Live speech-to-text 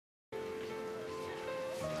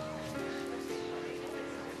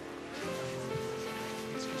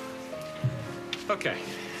Okay,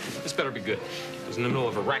 this better be good. I was in the middle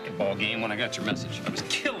of a racquetball game when I got your message. I was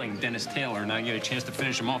killing Dennis Taylor, and I get a chance to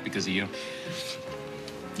finish him off because of you.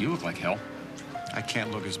 You look like hell. I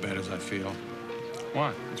can't look as bad as I feel.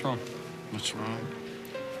 Why? What's wrong? What's wrong?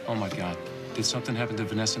 Oh, my God. Did something happen to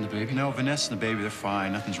Vanessa and the baby? No, Vanessa and the baby, they're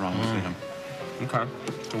fine. Nothing's wrong with them. Okay.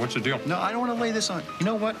 So what's the deal? No, I don't want to lay this on. You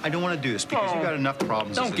know what? I don't want to do this because you've got enough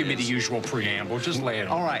problems. Don't give me the usual preamble. Just lay it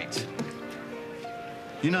on. All right.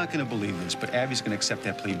 You're not going to believe this, but Abby's going to accept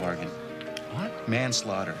that plea bargain. What?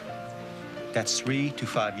 Manslaughter. That's 3 to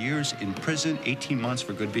 5 years in prison, 18 months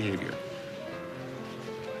for good behavior.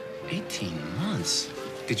 18 months?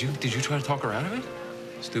 Did you try to talk her out of it?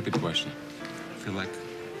 Stupid question. I feel like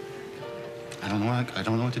I don't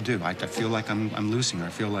know what to do. I feel like I'm losing her. I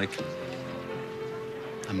feel like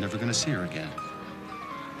I'm never going to see her again.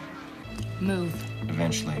 Move.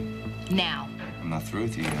 Eventually. Now. I'm not through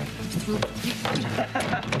with you yet. Through.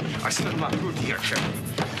 I said I'm not through with you yet.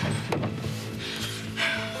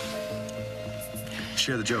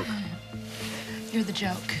 Share the joke. You're the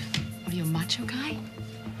joke. What are you, a macho guy?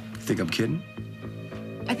 Think I'm kidding?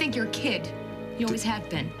 I think you're a kid. You always have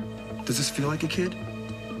been. Does this feel like a kid?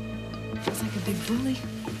 Feels like a big bully.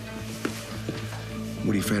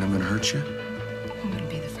 What, are you afraid I'm gonna hurt you? It wouldn't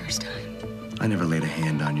be the first time. I never laid a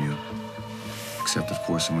hand on you. Except, of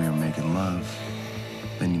course, when we were making love.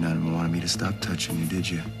 Then you not even wanted me to stop touching you, did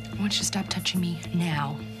you? Why don't you stop touching me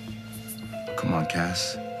now? Come on,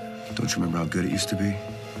 Cass. Don't you remember how good it used to be?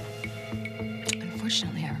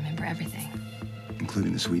 Unfortunately, I remember everything.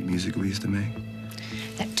 Including the sweet music we used to make?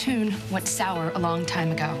 That tune went sour a long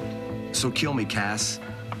time ago. So kill me, Cass.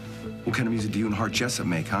 What kind of music do you and Hart Jessup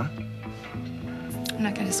make, huh? I'm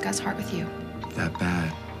not gonna discuss Hart with you. That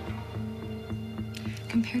bad.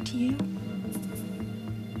 Compared to you,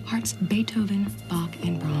 Hart's Beethoven, Bach,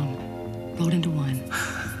 and Brahms rolled into one.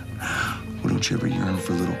 Well, don't you ever yearn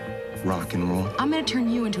for a little rock and roll? I'm gonna turn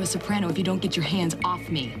you into a soprano if you don't get your hands off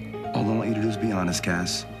me. All I want you to do is be honest,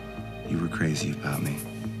 Cass. You were crazy about me.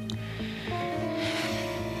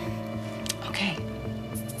 Okay.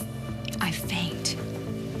 I faint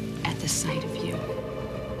at the sight of you.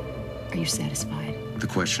 Are you satisfied? The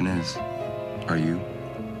question is, are you?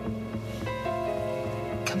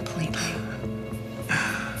 Completely.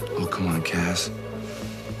 Oh, come on, Cass.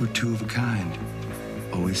 We're two of a kind.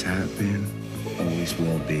 Always have been, always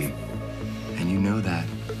will be. And you know that,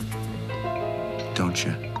 don't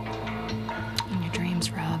you? In your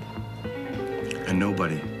dreams, Rob. And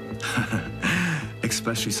nobody,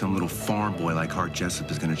 especially some little farm boy like Hart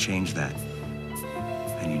Jessup, is gonna change that.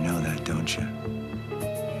 And you know that, don't you?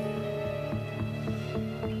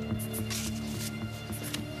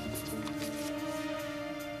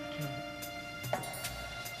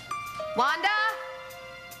 Wanda?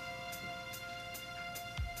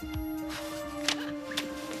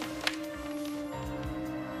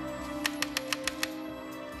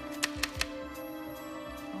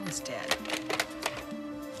 Almost dead.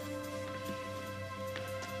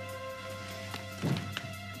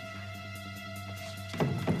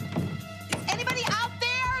 Is anybody out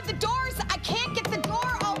there? The doors, I can't get the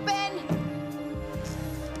door open.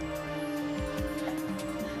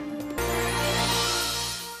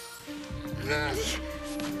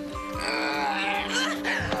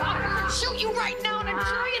 I'll shoot you right now, and a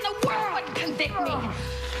jury in the world would convict me.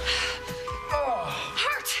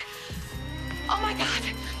 Hart! Oh my God!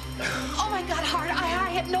 Oh my God, Hart! I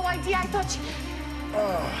had no idea. I thought you.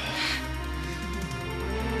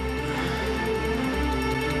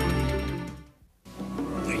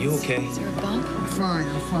 Are you okay? Is there a bump? I'm fine.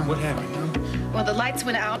 What happened? Well, the lights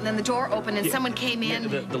went out, and then the door opened, and someone came in.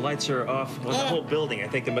 The lights are off on the whole building. I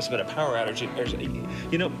think there must have been a power outage.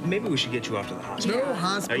 You know, maybe we should get you off to the hospital. No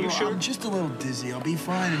hospital. Are you sure? I'm just a little dizzy. I'll be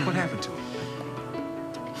fine. What happened to him?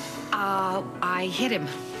 I hit him.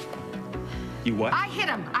 You what? I hit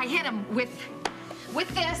him with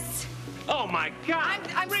this. Oh, my God.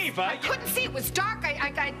 Reva. I couldn't see. It was dark.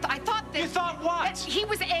 I thought that. You thought what? That he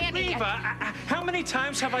was Annie. Reva, how many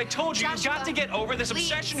times have I told you you've got Joshua, to get over this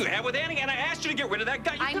please. obsession you have with Annie, and I asked you to get rid of that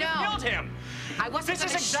guy. You I could have know. killed him. I wasn't This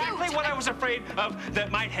is gonna exactly shoot. what I was afraid of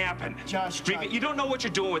that might happen. Josh, Reva, you don't know what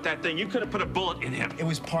you're doing with that thing. You could have put a bullet in him. It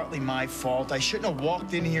was partly my fault. I shouldn't have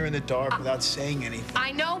walked in here in the dark without saying anything.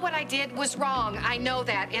 I know what I did was wrong. I know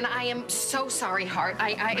that, and I am so sorry, Hart.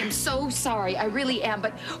 I am so sorry. I really am.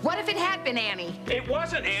 But what if it had been Annie? It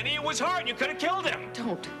wasn't Annie. It was Hart. You could have killed him.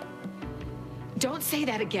 Don't say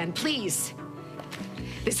that again, please.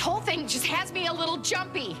 This whole thing just has me a little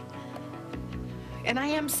jumpy. And I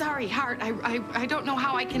am sorry, Hart. I don't know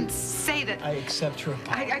how I can say that. I accept your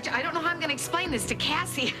apology. I don't know how I'm going to explain this to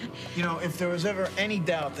Cassie. You know, if there was ever any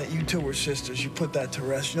doubt that you two were sisters, you put that to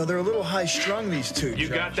rest. You know, they're a little high-strung, these two. You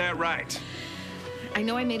got that right. I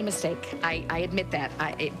know I made a mistake. I admit that.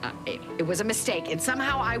 It was a mistake, and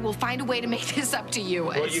somehow I will find a way to make this up to you.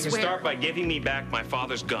 Well, you can start by giving me back my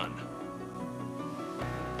father's gun.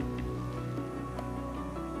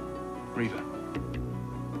 Reva.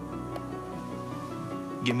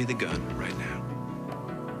 Give me the gun right now.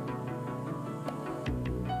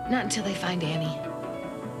 Not until they find Annie.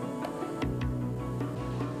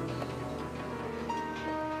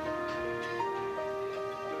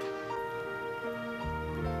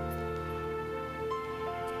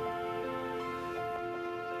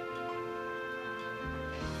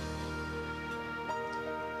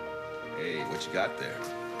 Hey, what you got there?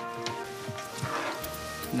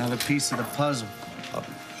 Another piece of the puzzle.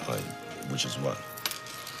 Which is what?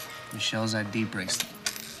 Michelle's ID bracelet.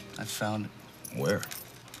 I found it Where?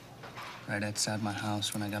 right outside my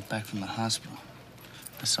house when I got back from the hospital.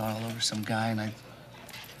 I saw it all over some guy, and I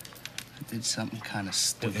did something kind of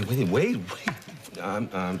stupid. Wait. I'm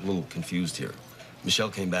a little confused here. Michelle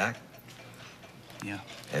came back, Yeah.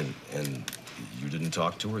 and you didn't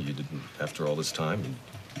talk to her? You didn't, after all this time?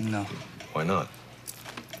 No, Why not?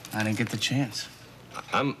 I didn't get the chance.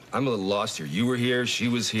 I'm a little lost here. You were here, she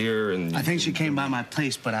was here, and... I think she came by my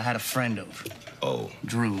place, but I had a friend over, Oh,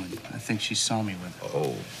 Drew, and I think she saw me with her.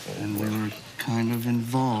 oh, And we were kind of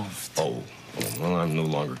involved. oh, well, I'm no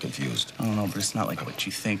longer confused. I don't know, but it's not like what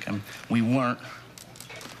you think. We weren't.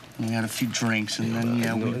 We had a few drinks, and then,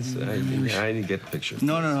 yeah, No, we... I didn't get the picture.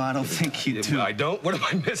 No, I don't think you do. I don't? What am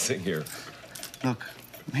I missing here? Look,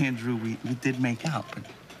 me and Drew, we did make out, but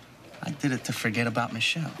I did it to forget about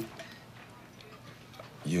Michelle.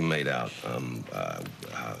 You made out,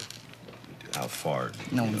 how far?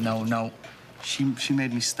 No. She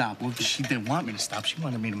made me stop. Well, she didn't want me to stop. She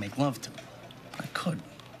wanted me to make love to her. But I couldn't.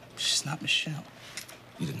 She's not Michelle.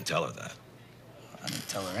 You didn't tell her that, I didn't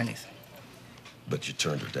tell her anything. but you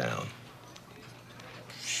turned her down.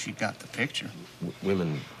 She got the picture.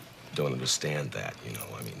 Women don't understand that, you know.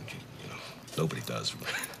 I mean, nobody does.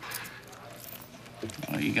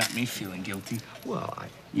 Well, you got me feeling guilty. Well,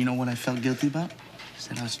 You know what I felt guilty about? I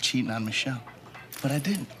said I was cheating on Michelle. But I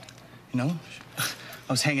didn't. You know?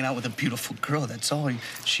 I was hanging out with a beautiful girl, that's all.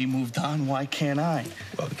 She moved on, why can't I?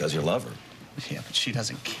 Well, because you love her. Yeah, but she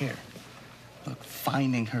doesn't care. Look,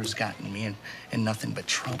 finding her's gotten me in nothing but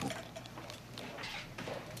trouble.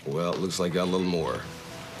 Well, it looks like I got a little more.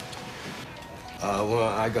 Well,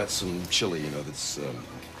 I got some chili, that's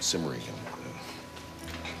simmering.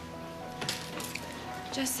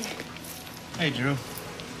 Jesse, Hey, Drew.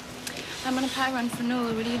 I'm on a pie run for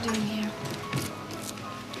Nola. What are you doing here?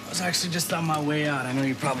 I was actually just on my way out. I know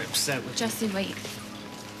you're probably upset with Jesse, wait.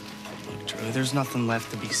 Look, Drew, there's nothing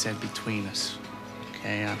left to be said between us.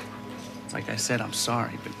 Okay? Like I said, I'm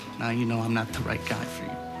sorry, but now you know I'm not the right guy for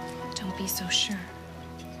you. Don't be so sure.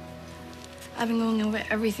 I've been going over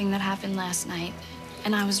everything that happened last night,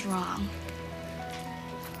 and I was wrong.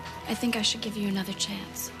 I think I should give you another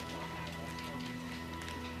chance.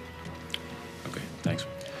 Okay, thanks.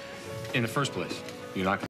 In the first place, you're not